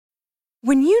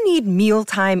When you need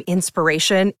mealtime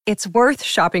inspiration, it's worth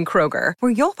shopping Kroger,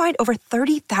 where you'll find over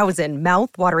 30,000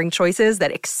 mouth-watering choices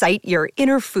that excite your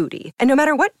inner foodie. And no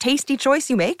matter what tasty choice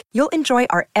you make, you'll enjoy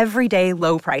our everyday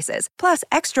low prices, plus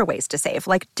extra ways to save,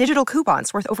 like digital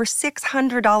coupons worth over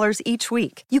 $600 each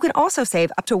week. You can also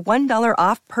save up to $1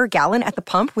 off per gallon at the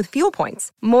pump with fuel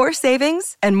points. More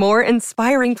savings and more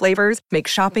inspiring flavors make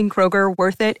shopping Kroger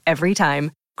worth it every time.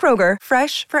 Kroger,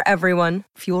 fresh for everyone.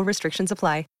 Fuel restrictions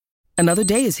apply. Another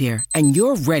day is here, and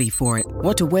you're ready for it.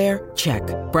 What to wear? Check.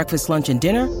 Breakfast, lunch, and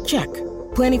dinner? Check.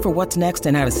 Planning for what's next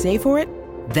and how to save for it?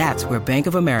 That's where Bank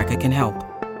of America can help.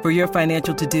 For your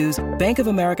financial to-dos, Bank of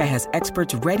America has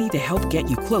experts ready to help get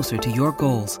you closer to your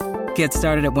goals. Get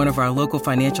started at one of our local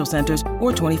financial centers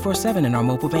or 24/7 in our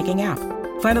mobile banking app.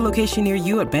 Find a location near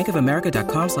you at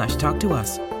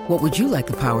bankofamerica.com/talktous. What would you like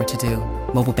the power to do?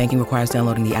 Mobile banking requires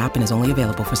downloading the app and is only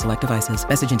available for select devices.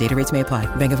 Message and data rates may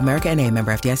apply. Bank of America N.A.,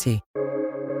 member FDIC.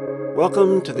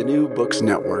 Welcome to the New Books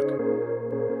Network.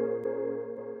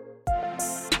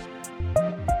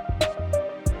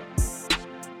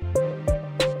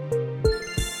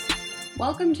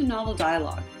 Welcome to Novel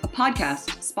Dialogue, a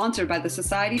podcast sponsored by the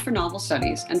Society for Novel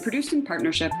Studies and produced in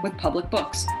partnership with Public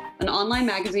Books, an online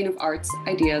magazine of arts,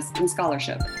 ideas, and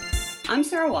scholarship. I'm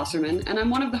Sarah Wasserman, and I'm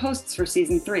one of the hosts for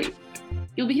Season 3.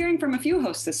 You'll be hearing from a few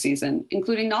hosts this season,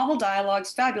 including Novel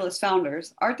Dialogue's fabulous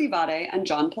founders, Arti Vade and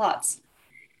John Plotz.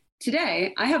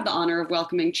 Today, I have the honor of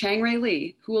welcoming Chang-Rae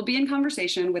Lee, who will be in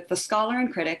conversation with the scholar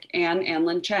and critic Anne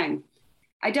Anlin Chang.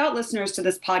 I doubt listeners to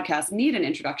this podcast need an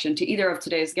introduction to either of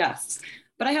today's guests,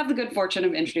 but I have the good fortune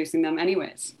of introducing them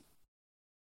anyways.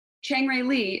 Chang-Rae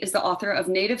Lee is the author of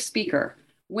Native Speaker,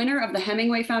 winner of the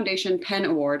Hemingway Foundation PEN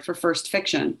Award for First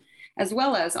Fiction, as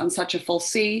well as On Such a Full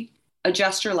Sea, A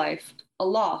Gesture Life,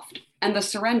 Aloft, and The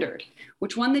Surrendered,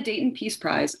 which won the Dayton Peace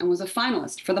Prize and was a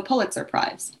finalist for the Pulitzer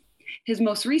Prize. His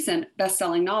most recent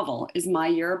best-selling novel is My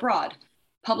Year Abroad,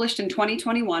 published in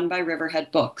 2021 by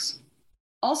Riverhead Books.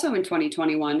 Also in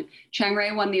 2021,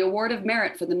 Chang-Rae won the Award of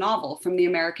Merit for the novel from the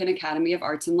American Academy of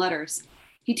Arts and Letters.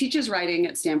 He teaches writing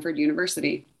at Stanford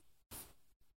University.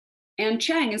 Anne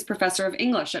Chang is professor of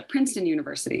English at Princeton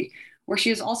University, where she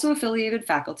is also affiliated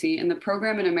faculty in the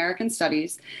program in American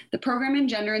Studies, the program in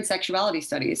Gender and Sexuality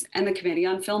Studies, and the Committee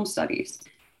on Film Studies.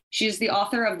 She is the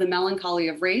author of The Melancholy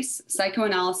of Race,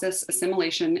 Psychoanalysis,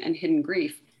 Assimilation, and Hidden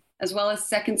Grief, as well as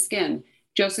Second Skin,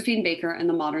 Josephine Baker and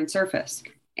the Modern Surface,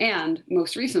 and,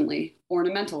 most recently,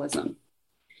 Ornamentalism.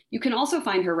 You can also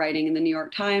find her writing in the New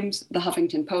York Times, the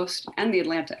Huffington Post, and the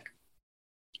Atlantic.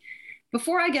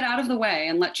 Before I get out of the way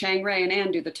and let Chang-Rae and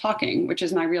Anne do the talking, which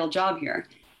is my real job here,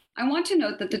 I want to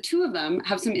note that the two of them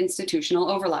have some institutional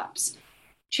overlaps.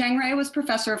 Chang-Rae was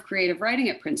professor of creative writing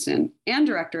at Princeton and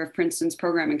director of Princeton's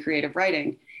program in creative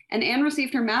writing, and Anne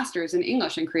received her master's in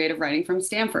English and creative writing from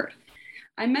Stanford.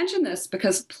 I mention this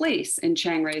because place in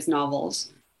Chang-Rae's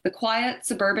novels, the quiet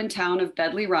suburban town of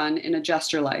Bedley Run in A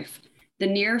Gesture Life, the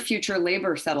near-future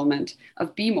labor settlement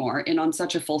of Beemore in On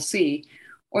Such a Full Sea,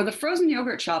 or the frozen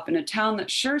yogurt shop in a town that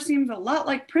sure seems a lot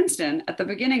like Princeton at the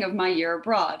beginning of My Year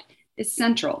Abroad, is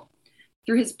central.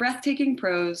 Through his breathtaking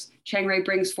prose, Chang-Rae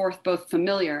brings forth both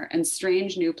familiar and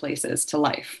strange new places to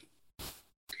life.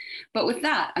 But with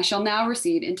that, I shall now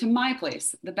recede into my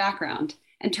place, the background,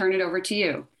 and turn it over to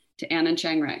you, to Anne and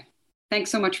Chang-Rae.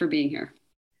 Thanks so much for being here.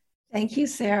 Thank you,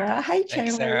 Sarah. Hi,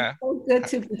 Chang-Rae. Sarah. So good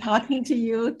to be talking to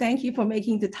you. Thank you for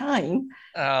making the time.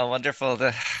 Oh, wonderful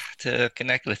to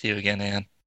connect with you again, Anne.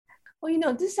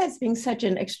 Well, this has been such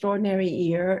an extraordinary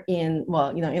year in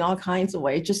all kinds of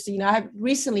ways. Just, I've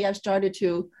started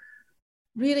to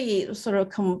really sort of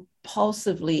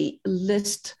compulsively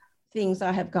list things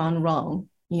that have gone wrong,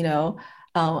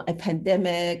 a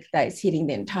pandemic that's hitting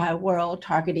the entire world,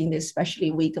 targeting the especially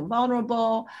weak and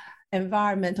vulnerable,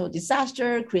 environmental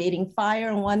disaster, creating fire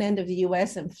on one end of the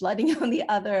US and flooding on the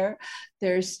other.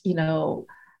 There's,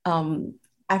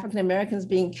 African Americans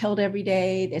being killed every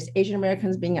day. There's Asian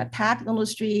Americans being attacked on the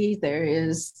streets. There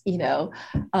is,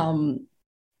 January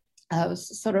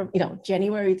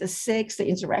the 6th, the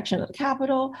insurrection at the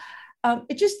Capitol.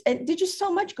 There's just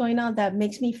so much going on that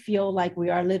makes me feel like we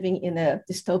are living in a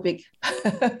dystopic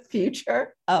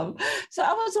future. So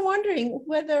I was wondering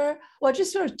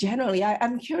just sort of generally,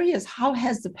 I'm curious, how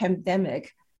has the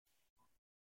pandemic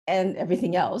and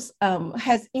everything else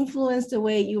has influenced the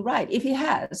way you write? If it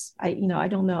has, I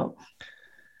don't know.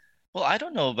 Well, I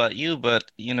don't know about you,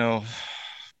 but,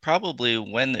 probably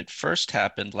when it first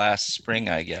happened last spring,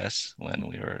 I guess, when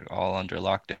we were all under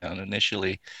lockdown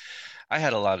initially, I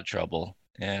had a lot of trouble.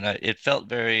 And it felt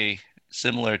very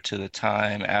similar to the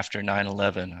time after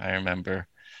 9/11, I remember.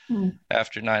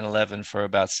 after 9/11 for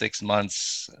about 6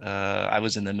 months. I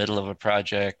was in the middle of a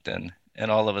project, and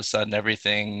all of a sudden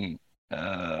everything,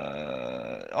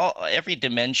 every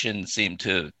dimension seemed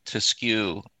to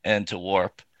skew and to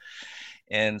warp.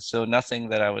 And so nothing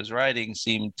that I was writing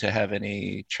seemed to have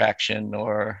any traction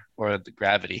or the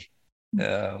gravity.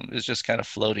 It was just kind of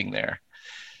floating there.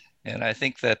 And I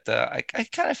think that I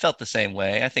kind of felt the same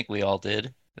way. I think we all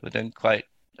did. We didn't quite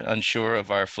unsure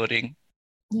of our footing.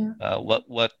 Yeah. What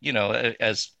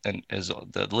as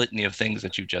the litany of things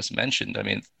that you just mentioned. I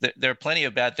mean, there are plenty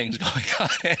of bad things going on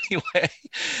anyway.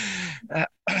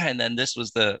 And then this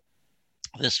was the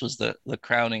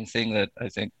crowning thing that I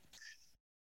think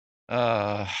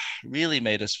really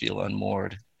made us feel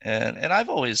unmoored. And I've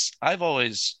always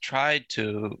tried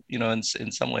to,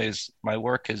 in some ways, my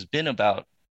work has been about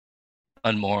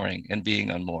unmooring and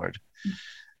being unmoored.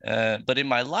 But in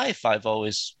my life, I've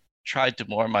always tried to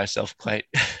moor myself quite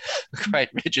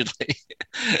rigidly,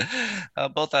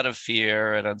 both out of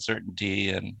fear and uncertainty,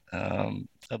 and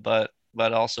but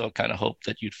also kind of hope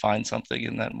that you'd find something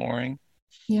in that mooring.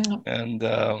 Yeah.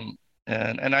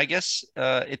 And I guess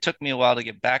it took me a while to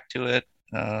get back to it,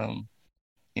 to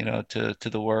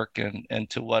the work and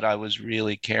to what I was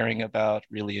really caring about,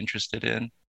 really interested in.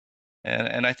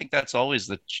 And I think that's always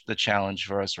the challenge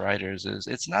for us writers. Is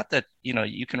it's not that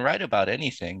you can write about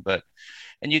anything, but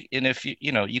if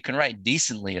you can write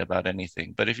decently about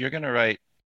anything, but if you're going to write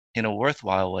in a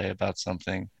worthwhile way about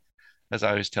something, as I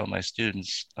always tell my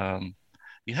students,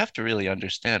 you have to really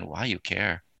understand why you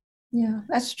care. Yeah,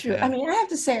 that's true. Yeah. I mean, I have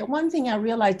to say, one thing I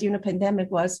realized during the pandemic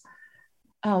was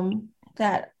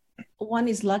that one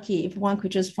is lucky if one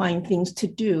could just find things to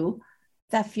do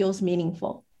that feels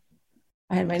meaningful.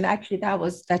 I mean, actually,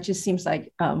 that just seems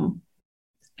like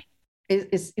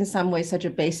it's in some ways such a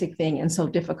basic thing and so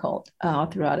difficult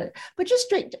throughout it. But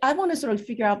I want to sort of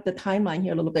figure out the timeline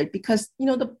here a little bit, because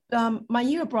My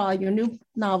Year Abroad, your new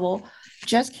novel,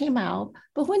 just came out.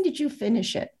 But when did you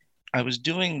finish it? I was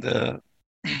doing the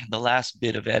last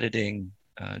bit of editing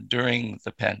during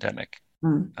the pandemic,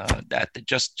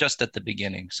 just at the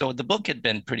beginning. So the book had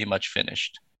been pretty much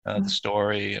finished, the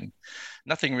story, and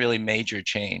nothing really major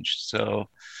changed. So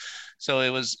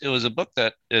it was a book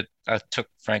that took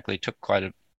quite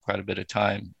a bit of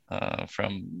time,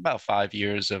 from about 5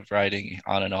 years of writing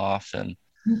on and off, and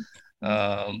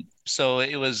so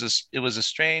it was a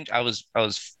strange. I was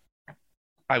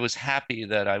happy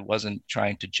that I wasn't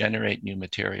trying to generate new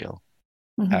material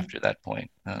after that point,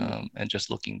 and just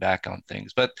looking back on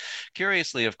things. But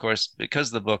curiously, of course,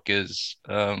 because the book is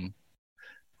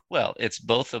it's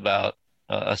both about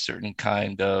a certain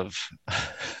kind of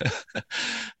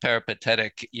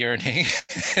peripatetic yearning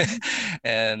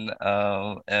and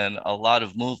a lot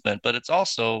of movement, but it's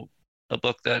also a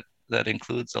book that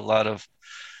includes a lot of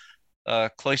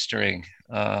cloistering,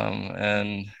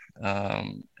 and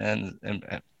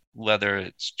whether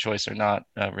it's choice or not,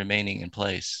 remaining in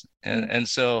place. And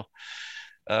so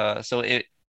it,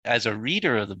 as a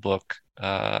reader of the book,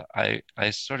 I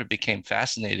sort of became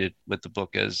fascinated with the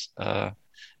book as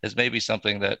maybe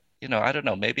something that, I don't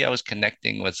know, maybe I was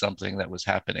connecting with something that was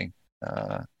happening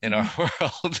in our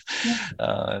world,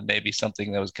 maybe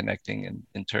something that was connecting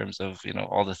in terms of,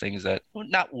 all the things that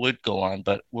not would go on,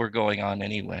 but were going on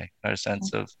anyway. Our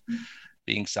sense of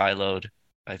being siloed,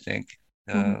 I think,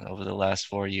 over the last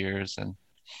 4 years, and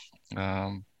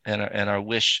our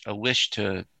wish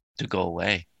to go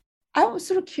away. I was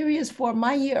sort of curious, for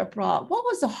My Year Abroad, what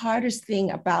was the hardest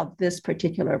thing about this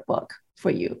particular book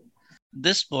for you?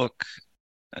 This book,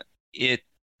 it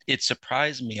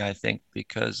surprised me, I think,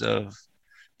 because of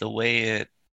the way it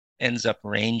ends up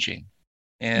ranging,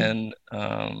 and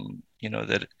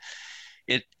that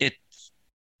it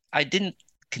I didn't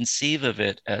conceive of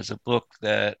it as a book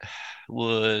that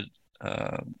would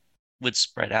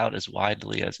spread out as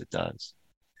widely as it does.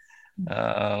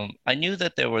 I knew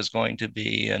that there was going to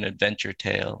be an adventure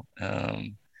tale,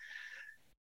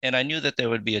 and I knew that there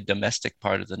would be a domestic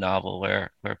part of the novel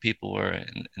where people were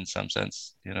in some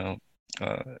sense,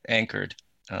 anchored.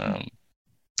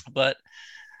 But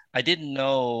I didn't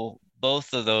know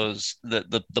both of those,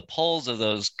 the poles of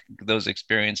those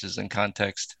experiences and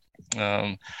context.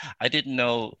 I didn't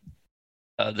know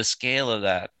the scale of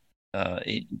that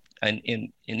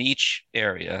in each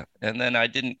area, and then I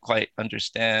didn't quite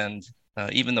understand,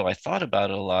 even though I thought about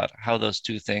it a lot, how those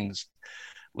two things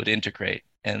would integrate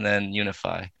and then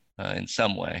unify in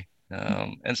some way.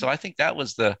 And so I think that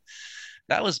was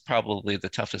probably the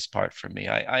toughest part for me.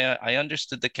 I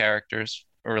understood the characters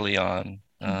early on.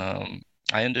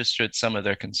 I understood some of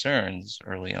their concerns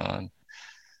early on,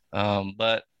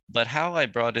 but how I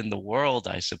brought in the world,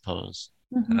 I suppose,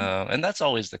 Mm-hmm. And that's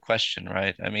always the question,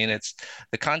 right? I mean, it's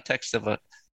the context of a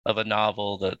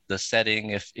novel, the setting,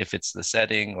 if it's the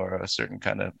setting or a certain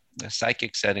kind of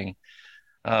psychic setting.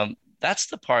 That's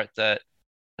the part that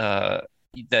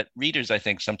readers, I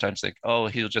think, sometimes think, oh,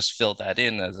 he'll just fill that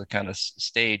in as a kind of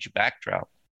stage backdrop.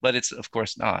 But it's, of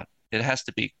course, not. It has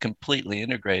to be completely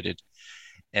integrated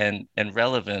and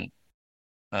relevant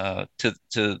to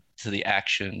the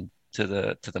action, to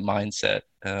the mindset,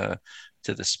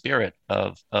 to the spirit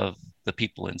of the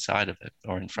people inside of it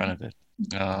or in front of it.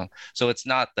 So it's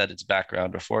not that it's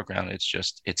background or foreground. It's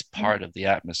just it's part of the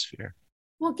atmosphere.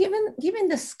 Well, given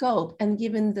the scope and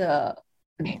given the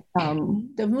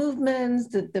movements,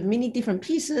 the many different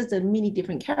pieces, the many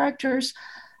different characters.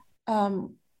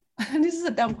 And this is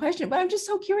a dumb question, but I'm just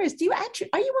so curious. Are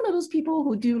you one of those people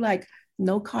who do like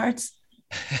note cards?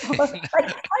 Like,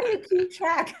 how do you keep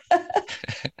track?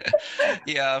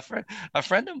 Yeah, a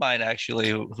friend of mine actually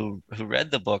who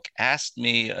read the book asked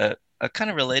me a kind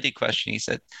of related question. He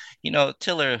said,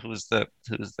 Tiller, who's the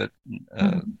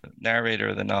narrator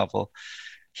of the novel,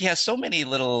 he has so many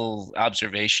little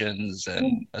observations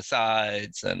and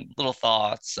asides and little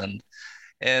thoughts, and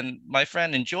my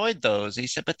friend enjoyed those. He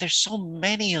said, but there's so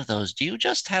many of those. Do you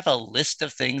just have a list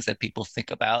of things that people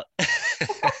think about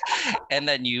and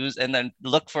then use and then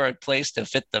look for a place to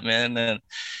fit them in? And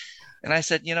I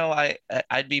said,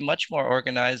 I'd be much more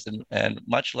organized and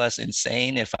much less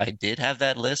insane if I did have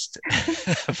that list.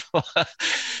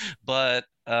 But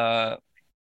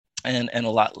and a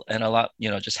lot,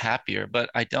 just happier,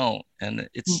 but I don't. And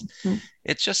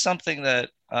it's just something that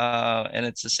and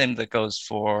it's the same that goes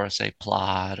for, say,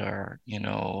 plot or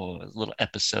little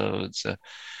episodes.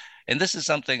 And this is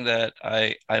something that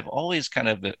I've always kind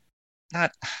of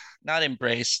not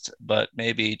embraced, but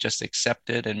maybe just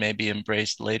accepted and maybe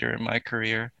embraced later in my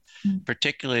career,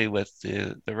 particularly with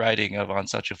the writing of On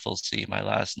Such a Full Sea, my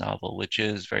last novel, which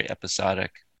is very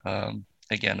episodic.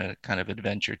 Again, a kind of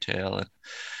adventure tale.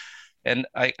 And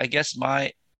I guess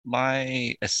my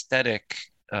aesthetic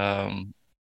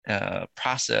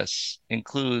process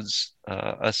includes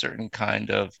a certain kind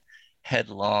of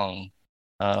headlong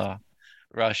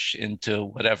rush into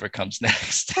whatever comes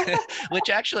next, which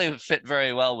actually fit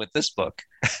very well with this book.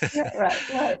 Yeah,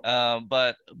 right.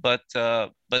 But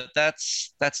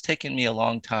that's taken me a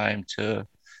long time to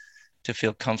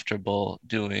feel comfortable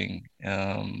doing,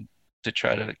 to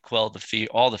try to quell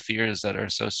all the fears that are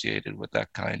associated with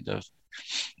that kind of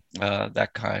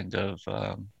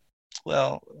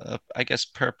I guess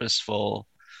purposeful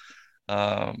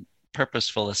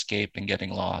escape and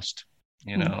getting lost,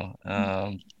 and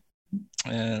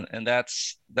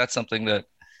that's something that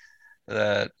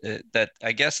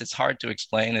I guess it's hard to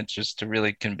explain. It's just to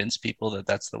really convince people that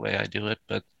that's the way I do it,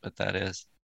 but that is.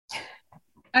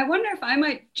 I wonder if I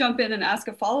might jump in and ask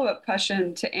a follow-up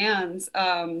question to Anne's,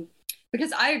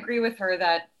 because I agree with her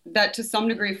that to some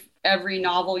degree, every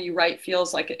novel you write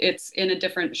feels like it's in a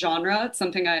different genre. It's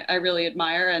something I really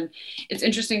admire. And it's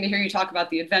interesting to hear you talk about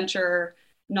the adventure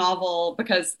novel,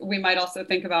 because we might also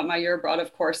think about My Year Abroad,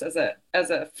 of course, as a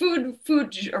a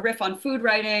riff on food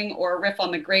writing or a riff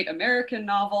on the great American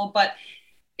novel. But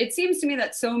it seems to me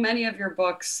that so many of your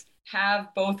books have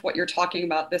both what you're talking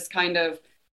about, this kind of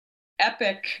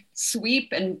epic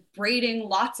sweep and braiding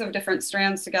lots of different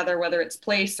strands together, whether it's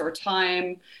place or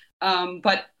time.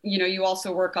 But you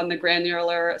also work on the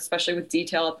granular, especially with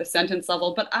detail at the sentence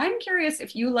level. But I'm curious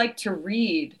if you like to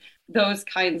read those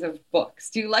kinds of books.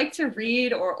 Do you like to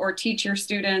read or teach your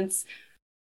students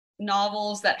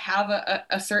novels that have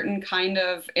a certain kind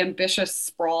of ambitious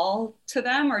sprawl to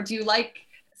them? Or do you like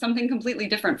something completely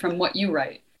different from what you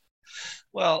write?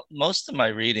 Well, a lot of my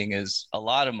reading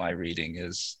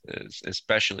is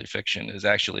especially fiction, is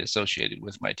actually associated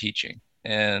with my teaching.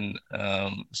 And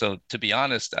so to be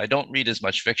honest, I don't read as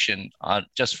much fiction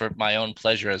just for my own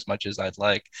pleasure as much as I'd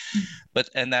like.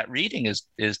 And that reading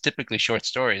is typically short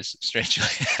stories, strangely.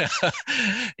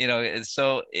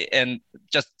 So, and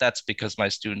just that's because my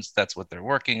students, that's what they're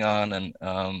working on.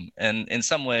 And in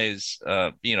some ways,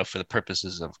 for the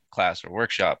purposes of class or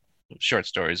workshop, short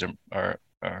stories are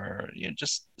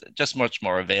just much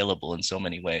more available in so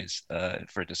many ways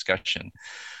for discussion,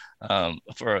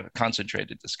 for a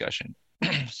concentrated discussion.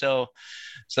 So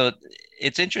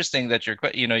it's interesting that your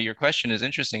question is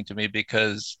interesting to me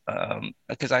because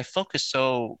I focus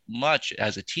so much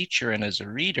as a teacher and as a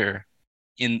reader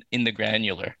in the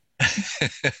granular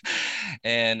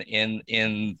and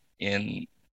in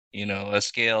a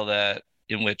scale that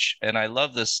in which, and I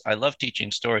love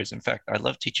teaching stories. In fact, I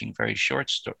love teaching very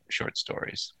short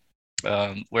stories,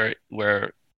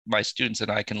 where my students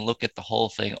and I can look at the whole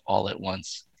thing all at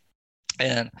once.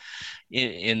 and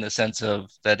in the sense of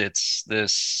that it's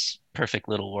this perfect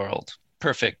little world,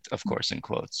 perfect, of course, in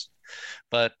quotes.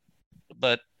 But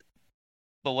but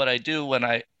but what I do when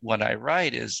I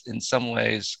write is in some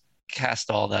ways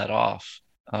cast all that off.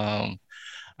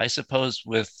 I suppose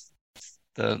with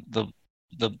the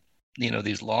the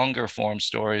these longer form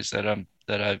stories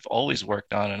that I've always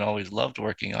worked on and always loved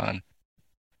working on,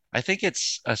 I think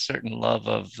it's a certain love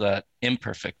of that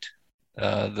imperfect,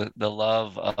 the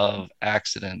love of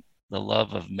accident, the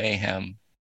love of mayhem,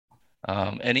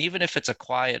 and even if it's a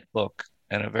quiet book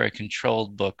and a very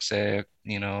controlled book, say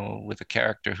with a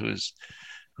character who's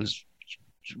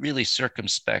really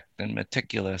circumspect and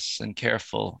meticulous and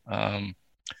careful,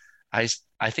 I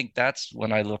I think that's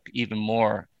when I look even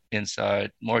more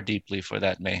inside, more deeply for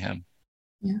that mayhem.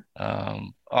 Yeah.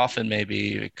 Often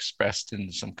maybe expressed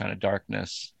in some kind of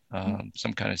darkness,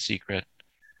 some kind of secret,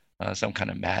 some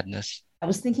kind of madness. I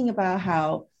was thinking about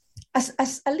how,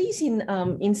 as at least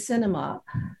in cinema,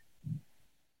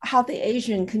 how the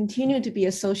Asian continue to be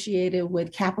associated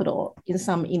with capital in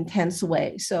some intense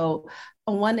way. So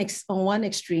on one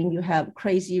extreme, you have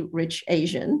Crazy Rich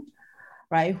Asian,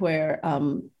 right, where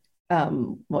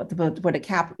where the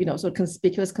cap, so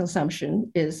conspicuous consumption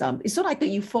is it's sort of like the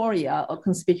euphoria of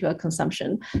conspicuous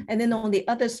consumption. And then on the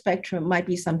other spectrum might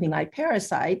be something like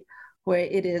Parasite, where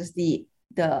it is the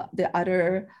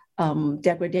utter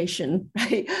degradation,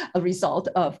 right, a result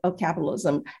of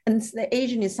capitalism. And the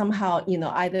Asian is somehow,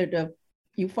 either the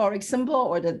euphoric symbol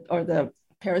or the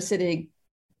parasitic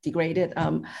degraded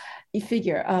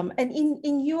figure. And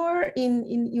in your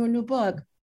new book,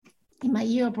 In My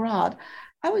Year Abroad,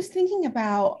 I was thinking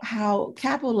about how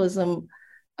capitalism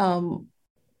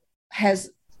has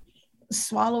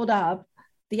swallowed up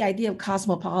the idea of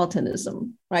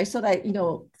cosmopolitanism, right? So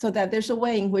that there's a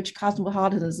way in which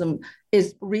cosmopolitanism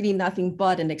is really nothing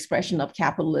but an expression of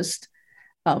capitalist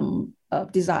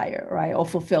desire, right, or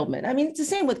fulfillment. I mean, it's the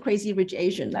same with Crazy Rich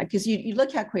Asian, like, because you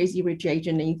look at Crazy Rich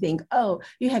Asian and you think, oh,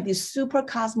 you have these super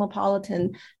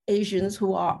cosmopolitan Asians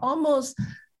who are almost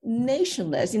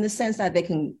nationless in the sense that they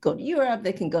can go to Europe,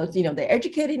 they can go, they're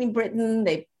educated in Britain,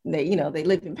 they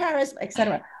live in Paris,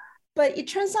 etc. But it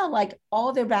turns out like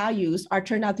all their values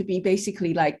turned out to be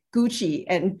basically like Gucci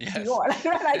and Dior.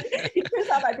 Like, it turns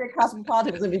out like their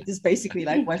cosmopolitanism is just basically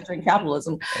like Western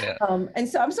capitalism. Yeah. And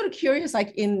so I'm sort of curious,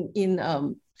 like how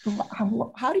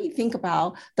do you think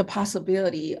about the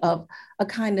possibility of a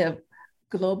kind of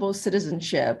global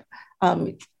citizenship?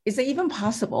 Is it even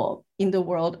possible in the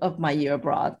world of My Year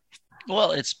Abroad?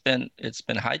 Well, it's been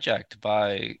hijacked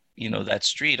by that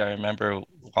street. I remember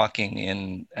walking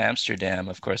in Amsterdam.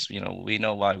 Of course, we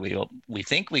know why we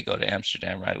think we go to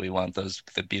Amsterdam, right? We want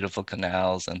the beautiful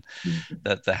canals and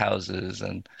the houses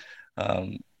and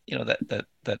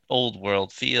that old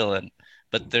world feel.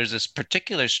 But there's this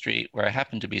particular street where I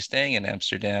happened to be staying in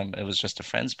Amsterdam. It was just a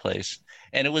friend's place.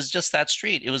 And it was just that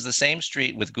street. It was the same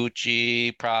street with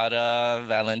Gucci, Prada,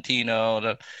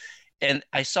 Valentino. And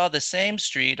I saw the same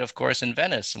street, of course, in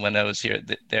Venice when I was here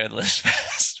there last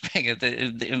spring.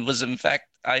 It was, in fact,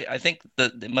 I think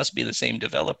that it must be the same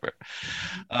developer.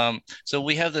 So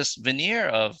we have this veneer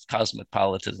of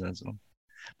cosmopolitanism.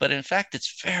 But in fact,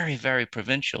 it's very, very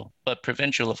provincial. But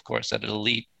provincial, of course, at an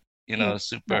elite,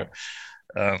 super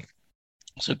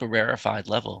rarefied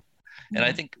level. And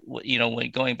I think, when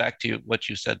going back to what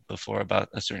you said before about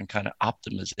a certain kind of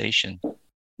optimization,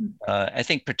 I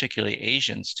think particularly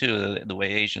Asians too, the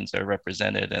way Asians are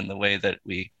represented and the way that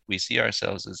we see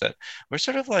ourselves is that we're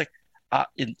sort of like,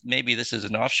 maybe this is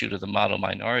an offshoot of the model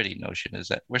minority notion, is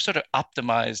that we're sort of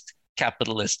optimized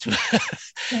capitalist,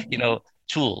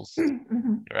 tools,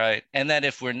 right? And that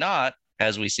if we're not,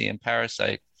 as we see in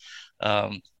Parasite,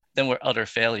 then we're utter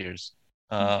failures,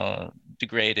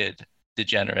 degraded,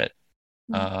 degenerate,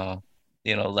 less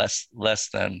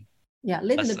than. Yeah,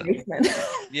 live in the basement.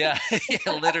 Yeah,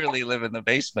 literally live in the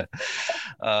basement.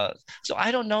 So I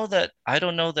don't know that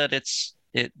it's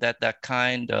that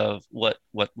kind of what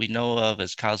we know of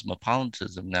as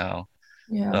cosmopolitanism now.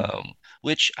 Yeah.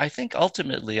 Which I think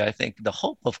ultimately, the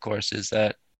hope, of course, is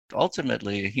that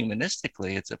ultimately,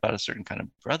 humanistically, it's about a certain kind of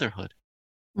brotherhood.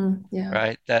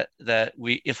 Right. That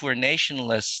we, if we're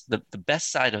nationless, the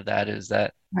best side of that is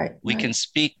that we can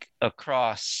speak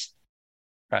across,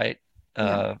 right.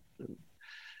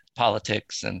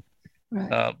 Politics and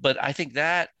but I think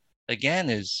that again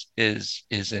is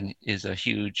in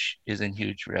huge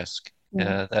risk.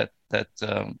 That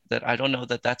I don't know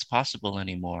that that's possible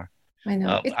anymore. I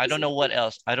know. I don't know what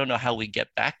else. I don't know how we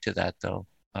get back to that though.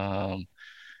 And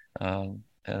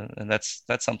that's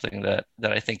something that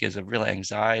I think is a real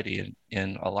anxiety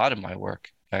in a lot of my work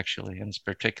actually, and it's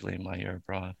particularly in My Year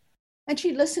Abroad.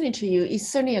 Actually, listening to you, it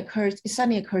suddenly occurs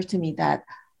to me that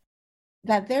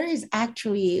there is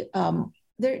actually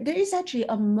there is actually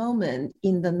a moment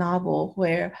in the novel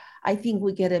where I think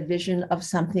we get a vision of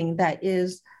something that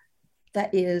is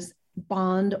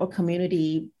bond or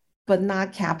community, but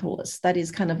not capitalist. That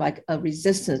is kind of like a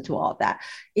resistance to all that.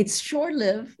 It's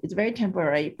short-lived, it's very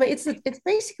temporary, but it's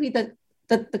basically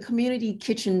the community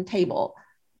kitchen table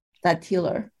that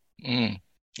Taylor, Mm.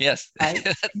 Yes, right?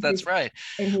 that's right.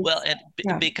 And Well, his and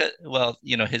yeah, because, well,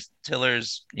 his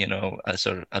Tiller's, a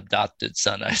sort of adopted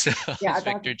son, I yeah, suppose, about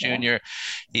Victor yeah. Jr.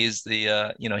 He's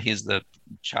the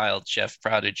child chef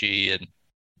prodigy,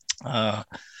 uh,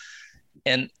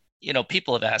 and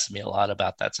people have asked me a lot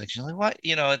about that section. Like, why,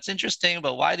 it's interesting,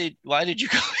 but why did you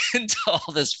go into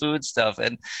all this food stuff?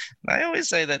 And I always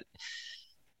say that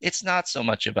it's not so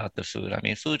much about the food. I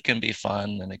mean, food can be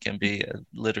fun and it can be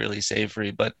literally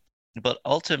savory, but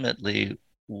ultimately,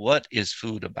 what is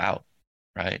food about,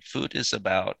 right? Food is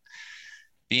about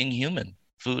being human.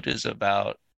 Food is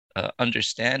about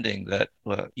understanding that,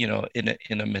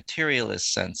 in a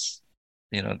materialist sense,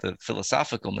 the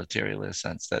philosophical materialist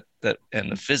sense,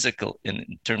 and the physical,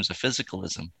 in terms of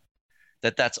physicalism,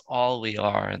 that's all we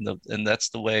are, and that's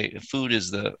the way food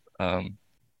is the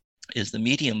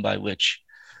medium by which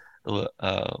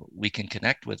we can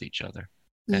connect with each other,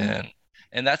 Yeah.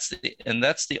 and that's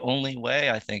the only way,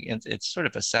 I think. And it's sort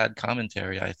of a sad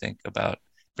commentary, I think, about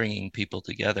bringing people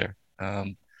together,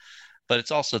 but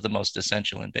it's also the most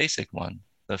essential and basic one,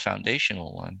 the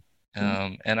foundational one.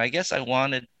 And I guess I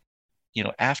wanted,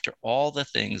 after all the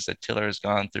things that Tiller has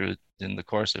gone through in the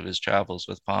course of his travels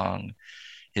with Pong,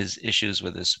 his issues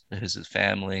with his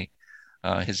family,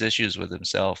 his issues with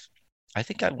himself, I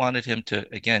think I wanted him to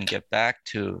again get back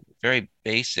to very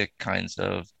basic kinds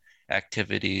of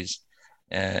activities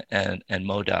and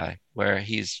modi, where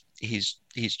he's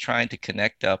trying to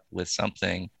connect up with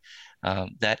something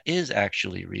that is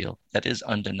actually real, that is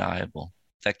undeniable,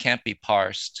 that can't be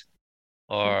parsed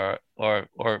or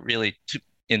really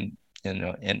in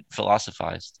and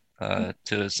philosophized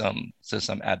to some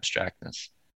abstractness.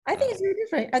 I think it's very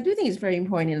different. I do think it's very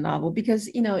important in the novel because,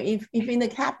 if in the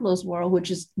capitalist world,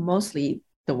 which is mostly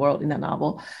the world in the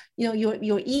novel,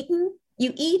 you're eaten,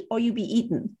 you eat or you be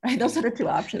eaten, right? Those are the two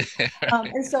options.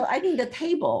 And so I think the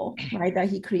table, right, that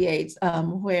he creates,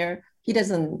 where he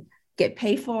doesn't get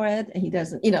paid for it and he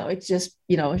doesn't,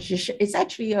 it's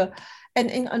actually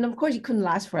and of course, it couldn't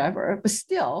last forever, but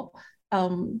still,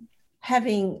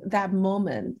 having that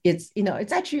moment, it's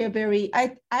actually a very,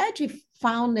 I actually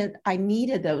found that I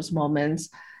needed those moments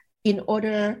in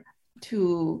order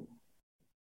to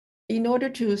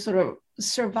sort of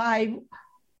survive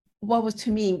what was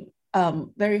to me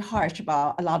very harsh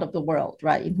about a lot of the world,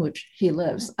 right, in which he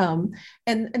lives.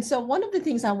 And so one of the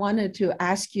things I wanted to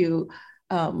ask you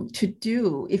to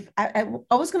do, if I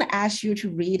was going to ask you to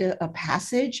read a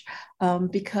passage,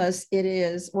 because it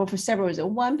is, well, for several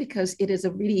reasons. One, because it is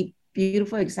a really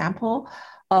beautiful example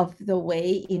of the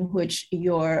way in which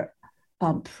your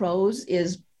prose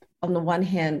is, on the one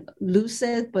hand,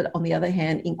 lucid, but on the other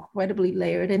hand, incredibly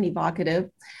layered and evocative.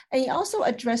 And he also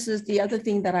addresses the other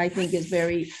thing that I think is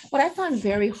what I found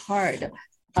very hard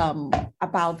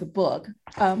about the book,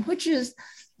 which is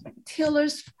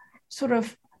Tiller's sort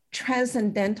of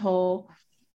transcendental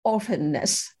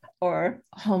orphanness or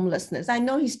homelessness. I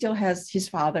know he still has his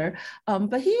father,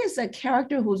 but he is a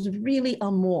character who's really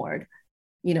unmoored,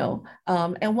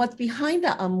 and what's behind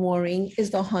that unmooring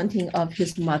is the haunting of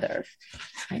his mother.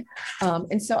 Right?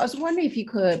 And so I was wondering if you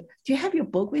could, do you have your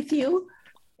book with you?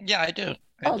 Yeah, I do.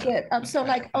 Oh, good. So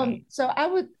I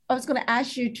was going to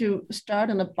ask you to start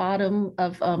on the bottom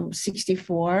of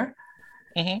 64,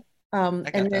 Mm-hmm.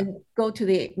 and then go to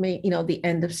the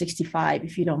end of 65,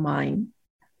 if you don't mind.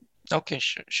 Okay,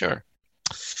 sure.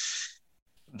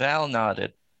 Val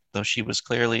nodded, though she was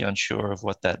clearly unsure of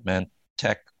what that meant,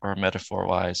 tech or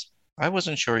metaphor-wise. I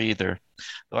wasn't sure either,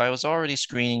 though I was already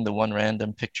screening the one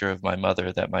random picture of my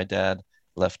mother that my dad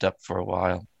left up for a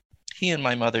while. He and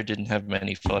my mother didn't have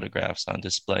many photographs on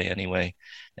display anyway,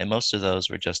 and most of those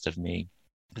were just of me.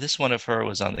 This one of her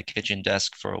was on the kitchen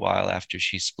desk for a while after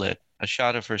she split, a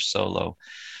shot of her solo,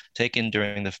 taken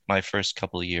during my first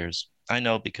couple years. I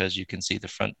know because you can see the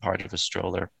front part of a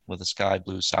stroller with a sky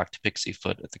blue socked pixie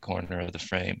foot at the corner of the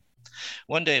frame.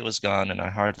 One day it was gone and I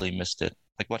hardly missed it,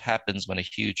 like what happens when a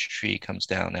huge tree comes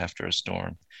down after a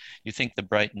storm. You think the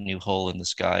bright new hole in the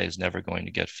sky is never going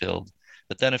to get filled,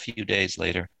 but then a few days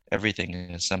later, everything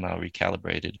is somehow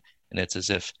recalibrated, and it's as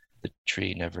if the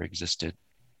tree never existed.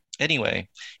 Anyway,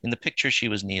 in the picture she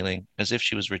was kneeling, as if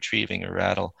she was retrieving a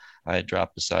rattle I had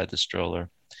dropped beside the stroller.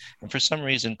 And for some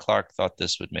reason, Clark thought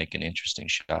this would make an interesting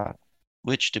shot.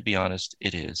 which, to be honest,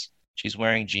 it is. She's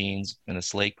wearing jeans and a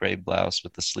slate gray blouse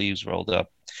with the sleeves rolled up,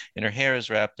 and her hair is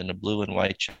wrapped in a blue and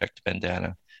white checked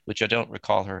bandana, which I don't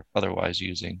recall her otherwise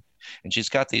using. And she's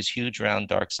got these huge round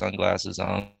dark sunglasses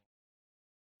on,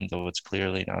 though it's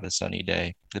clearly not a sunny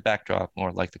day, the backdrop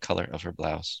more like the color of her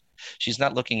blouse. She's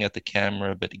not looking at the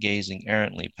camera, but gazing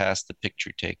errantly past the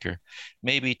picture taker,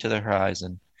 maybe to the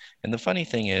horizon. And the funny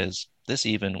thing is, this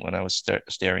even when I was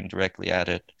staring directly at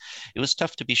it, it was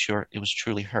tough to be sure it was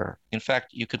truly her. In fact,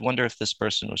 you could wonder if this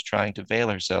person was trying to veil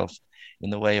herself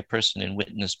in the way a person in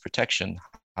witness protection,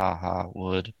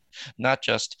 would, not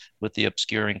just with the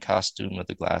obscuring costume of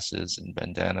the glasses and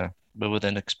bandana, but with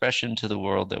an expression to the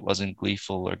world that wasn't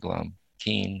gleeful or glum,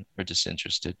 keen or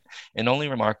disinterested, and only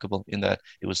remarkable in that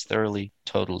it was thoroughly,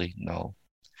 totally null.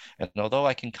 And although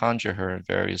I can conjure her in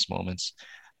various moments,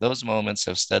 those moments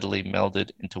have steadily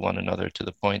melded into one another to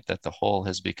the point that the whole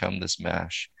has become this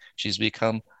mash. She's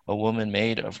become a woman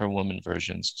made of her woman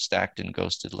versions, stacked in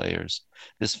ghosted layers.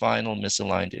 This final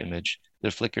misaligned image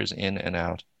that flickers in and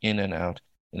out, in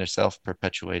a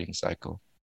self-perpetuating cycle.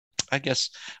 I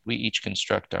guess we each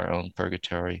construct our own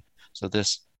purgatory, so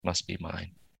this must be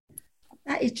mine.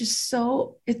 That is just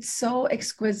it's so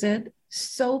exquisite,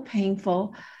 so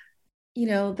painful.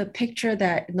 The picture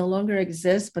that no longer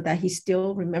exists, but that he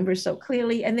still remembers so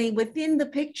clearly. And then within the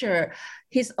picture,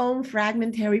 his own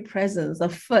fragmentary presence, a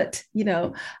foot,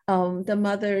 the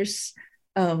mother's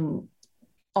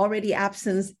already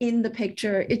absence in the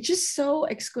picture. It's just so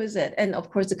exquisite. And of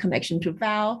course, the connection to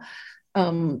Val,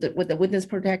 with the witness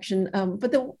protection.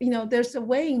 But there's a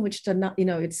way in which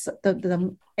it's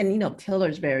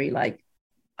Tiller's very like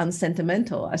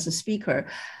unsentimental as a speaker.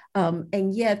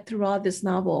 And yet throughout this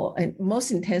novel, and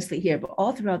most intensely here, but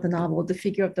all throughout the novel, the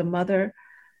figure of the mother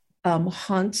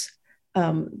haunts,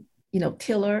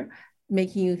 Tiller,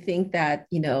 making you think that,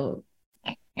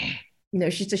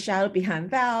 she's the shadow behind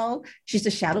Val, she's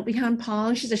the shadow behind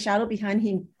Pong, she's the shadow behind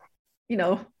him,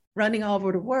 running all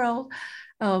over the world.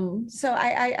 So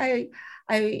anyway,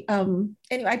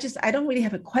 I don't really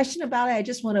have a question about it. I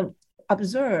just want to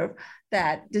observe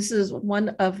that this is one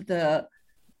of the,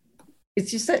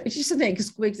 it's just an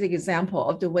exquisite example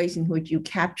of the ways in which you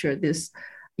capture this,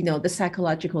 the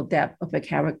psychological depth of a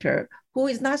character who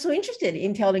is not so interested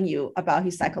in telling you about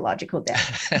his psychological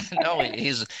depth. No,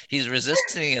 he's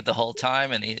resisting it the whole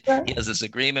time, and he has this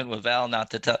agreement with Val not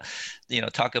to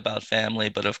talk about family.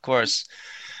 But of course,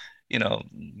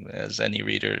 as any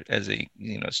reader, as a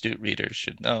astute reader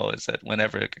should know, is that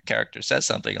whenever a character says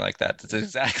something like that, that's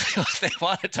exactly what they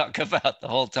want to talk about the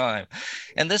whole time.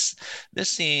 And this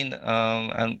scene,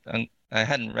 I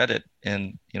hadn't read it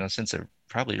since I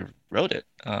probably wrote it,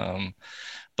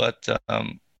 but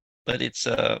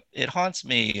it haunts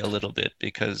me a little bit,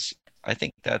 because I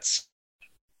think that's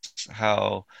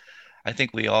how I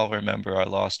think we all remember our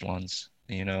lost ones.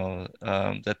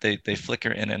 That they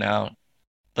flicker in and out.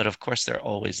 But of course they're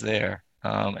always there,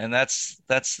 and that's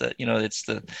the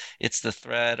it's the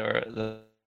thread or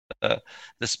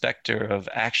the specter of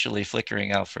actually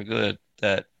flickering out for good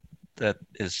that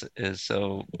is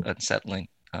so unsettling,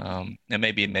 and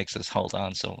maybe it makes us hold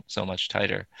on so much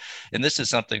tighter. And this is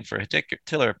something for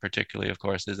Tiller particularly, of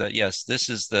course, is that yes, this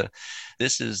is the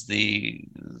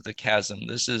chasm,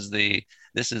 this is the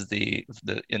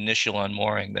initial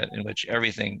unmooring, that in which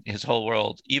everything, his whole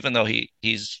world, even though he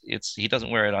doesn't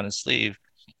wear it on his sleeve,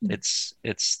 it's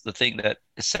the thing that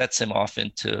sets him off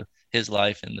into his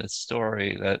life in this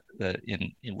story that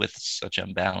with such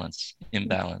imbalance.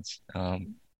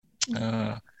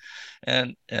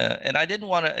 And I didn't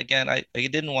want to, again, I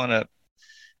didn't want to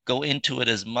go into it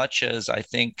as much as I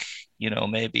think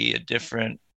maybe a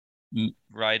different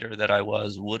writer that I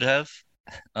would have.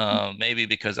 Maybe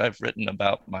because I've written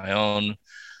about my own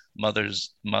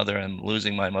mother's mother and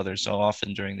losing my mother so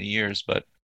often during the years, but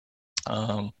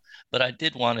I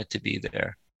did want it to be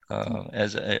there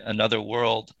as another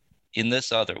world in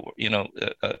this other,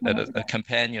 a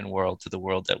companion world to the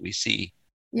world that we see.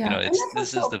 Yeah,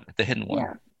 this is the hidden one.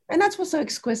 Yeah. And that's what's so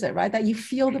exquisite, right? That you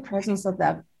feel the presence of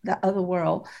that other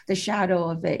world, the shadow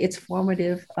of it. It's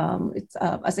formative. It's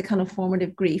as a kind of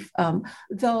formative grief,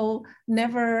 though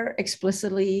never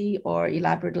explicitly or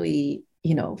elaborately,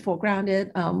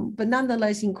 foregrounded, but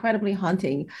nonetheless incredibly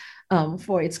haunting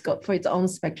for its own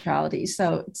spectrality.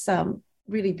 So it's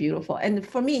really beautiful. And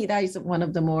for me, that is one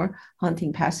of the more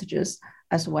haunting passages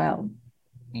as well.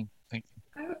 Thank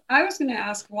you. I was going to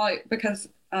ask why, because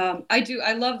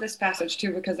I love this passage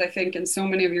too, because I think in so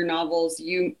many of your novels,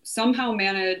 you somehow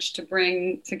manage to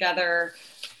bring together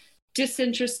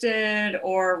disinterested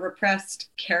or repressed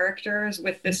characters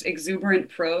with this exuberant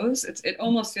prose. It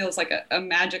almost feels like a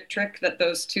magic trick that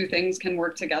those two things can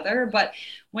work together. But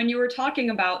when you were talking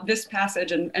about this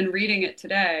passage and reading it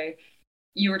today,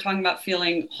 you were talking about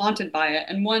feeling haunted by it.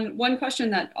 And one question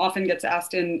that often gets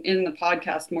asked in the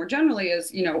podcast more generally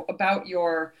is, about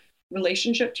your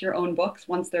relationship to your own books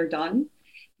once they're done.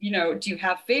 Do you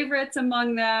have favorites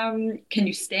among them? Can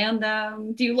you stand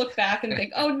them? Do you look back and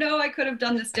think, oh no, I could have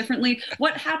done this differently?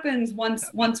 What happens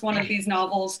once one of these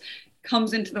novels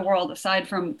comes into the world, aside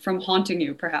from haunting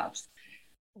you, perhaps?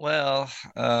 Well,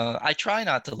 I try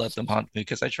not to let them haunt me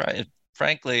because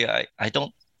frankly, I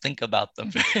don't think about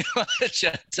them very much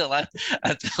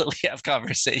until we have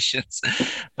conversations.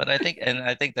 But I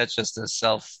think that's just a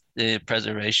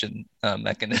self-preservation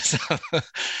mechanism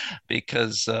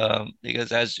because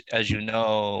as you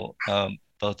know,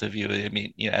 both of you, I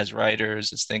mean, as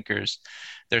writers, as thinkers,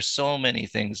 there's so many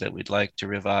things that we'd like to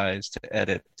revise, to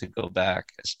edit, to go back,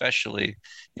 especially,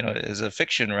 as a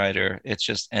fiction writer, it's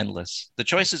just endless. The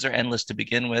choices are endless to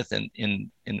begin with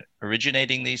in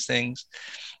originating these things.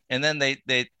 And then they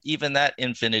even that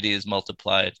infinity is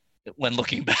multiplied when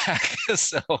looking back.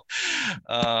 So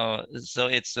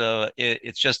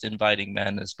it's just inviting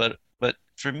madness. But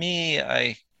for me,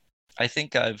 I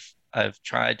think I've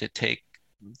tried to take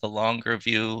the longer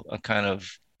view, a kind of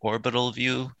orbital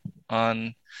view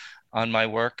on my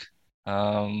work,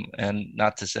 and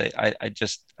not to say I'm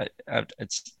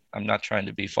not trying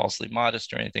to be falsely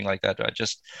modest or anything like that.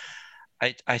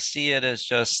 I see it as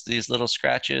just these little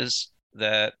scratches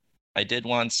that I did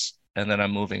once, and then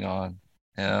I'm moving on.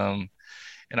 And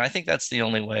I think that's the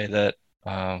only way that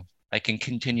I can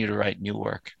continue to write new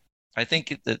work. I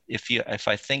think that if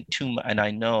I think too much, and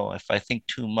I know if I think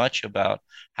too much about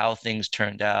how things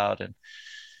turned out, and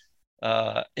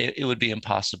it would be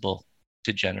impossible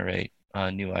to generate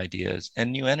new ideas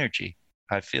and new energy.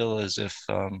 I feel as if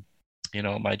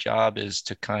my job is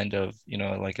to kind of,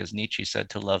 like as Nietzsche said,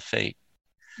 to love fate,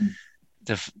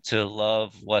 to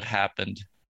love what happened.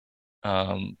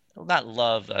 Not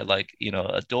love, like,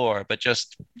 adore, but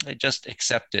just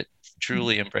accept it,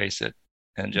 truly embrace it,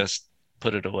 and just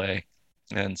put it away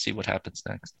and see what happens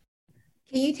next.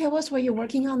 Can you tell us what you're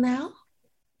working on now?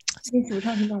 Since we're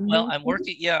talking about I'm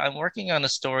working on a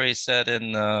story set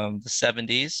in the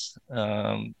 70s.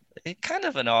 Kind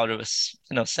of an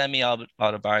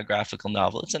semi-autobiographical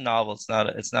novel. It's a novel.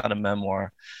 It's not a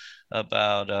memoir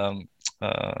about a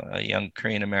young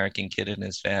Korean American kid and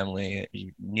his family,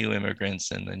 new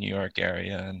immigrants in the New York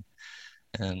area,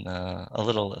 and a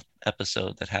little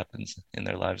episode that happens in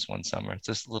their lives one summer. It's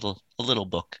just a little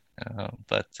book,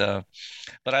 but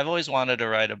I've always wanted to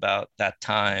write about that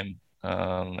time,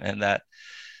 and that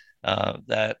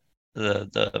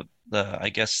the I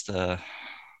guess the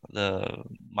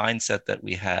mindset that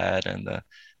we had, and the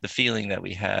feeling that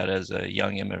we had as a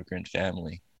young immigrant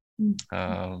family.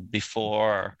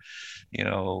 Before,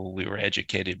 we were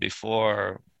educated,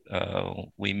 before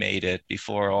we made it,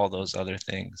 before all those other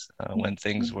things, when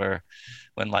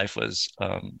life was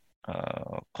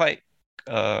quite,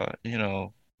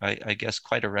 I guess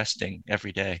quite arresting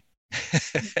every day.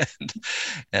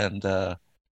 and so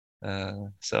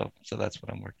that's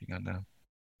what I'm working on now.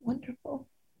 Wonderful.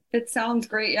 It sounds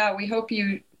great. Yeah, we hope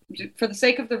you, for the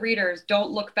sake of the readers,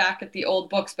 don't look back at the old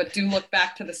books, but do look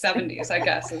back to the 70s, I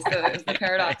guess, is the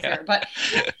paradox here. But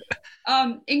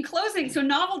in closing, so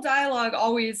Novel Dialogue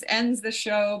always ends the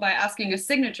show by asking a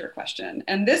signature question.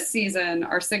 And this season,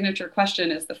 our signature question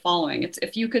is the following. It's,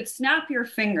 if you could snap your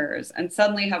fingers and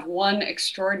suddenly have one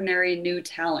extraordinary new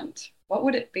talent, what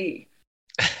would it be?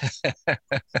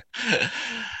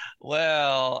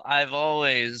 Well, I've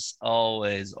always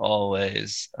wanted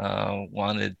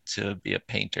to be a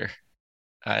painter.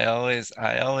 I always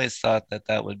thought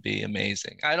that would be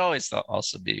amazing. I'd always thought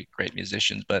also be great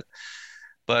musicians, but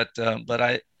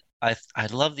I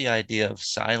love the idea of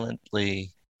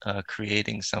silently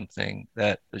creating something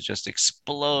that was just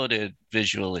exploded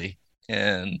visually,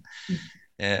 and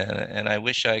I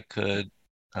wish I could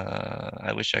draw.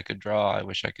 I wish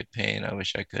I could paint. I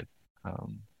wish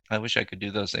I could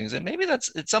do those things. And maybe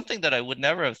it's something that I would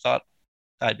never have thought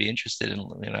I'd be interested in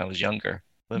when I was younger.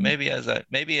 But maybe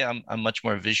I'm much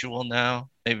more visual now.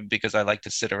 Maybe because I like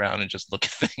to sit around and just look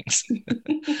at things.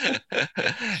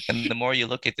 And the more you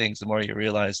look at things, the more you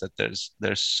realize that there's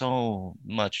so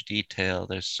much detail.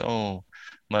 There's so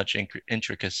much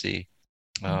intricacy,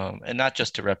 and not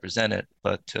just to represent it,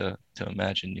 but to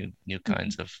imagine new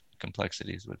kinds of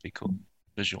complexities would be cool.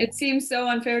 Visual. It seems so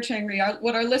unfair, Chang-Ri.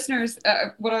 What our listeners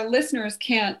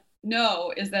can't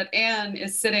know is that Anne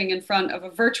is sitting in front of a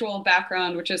virtual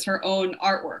background, which is her own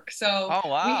artwork. So Oh,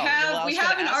 wow. we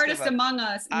have an artist among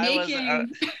us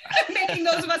making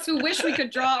those of us who wish we could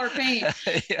draw or paint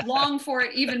Yeah. long for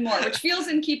it even more, which feels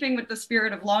in keeping with the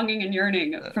spirit of longing and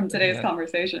yearning from today's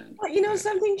conversation. Well, you know,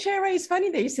 something, Cherry, it's funny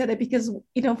that you said it because,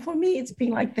 you know, for me, it's been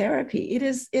like therapy. It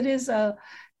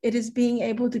is being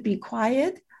able to be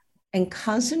quiet and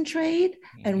concentrate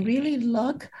and really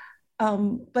look,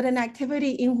 but an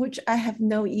activity in which I have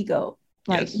no ego.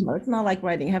 Like, Yes. you know, it's not like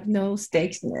writing, I have no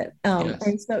stakes in it. Yes.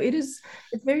 And so it's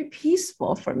very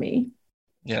peaceful for me.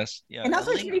 Yes. Yeah. And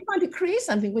also it's really fun to create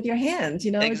something with your hands,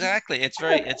 you know. Exactly. It's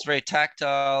very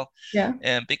tactile. Yeah.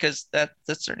 And because that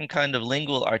certain kind of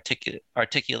lingual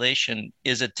articulation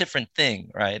is a different thing,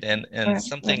 right? And Right,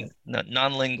 something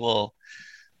non-lingual,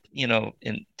 you know,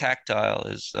 in tactile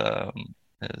is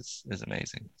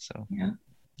amazing. So Yeah.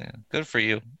 Good for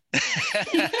you.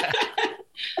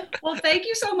 Well, thank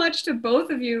you so much to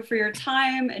both of you for your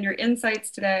time and your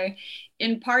insights today.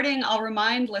 In parting, I'll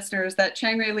remind listeners that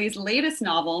Chang-Rae Lee's latest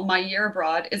novel, My Year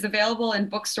Abroad, is available in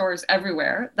bookstores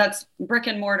everywhere. That's brick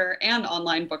and mortar and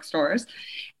online bookstores.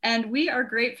 And we are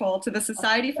grateful to the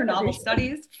Society for Novel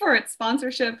Studies for its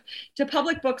sponsorship, to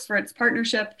Public Books for its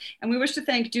partnership, and we wish to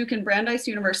thank Duke and Brandeis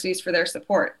universities for their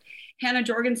support. Hannah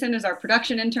Jorgensen is our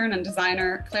production intern and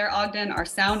designer, Claire Ogden, our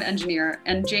sound engineer,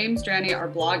 and James Dranney, our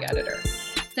blog editor.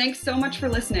 Thanks so much for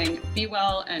listening. Be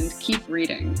well and keep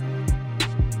reading.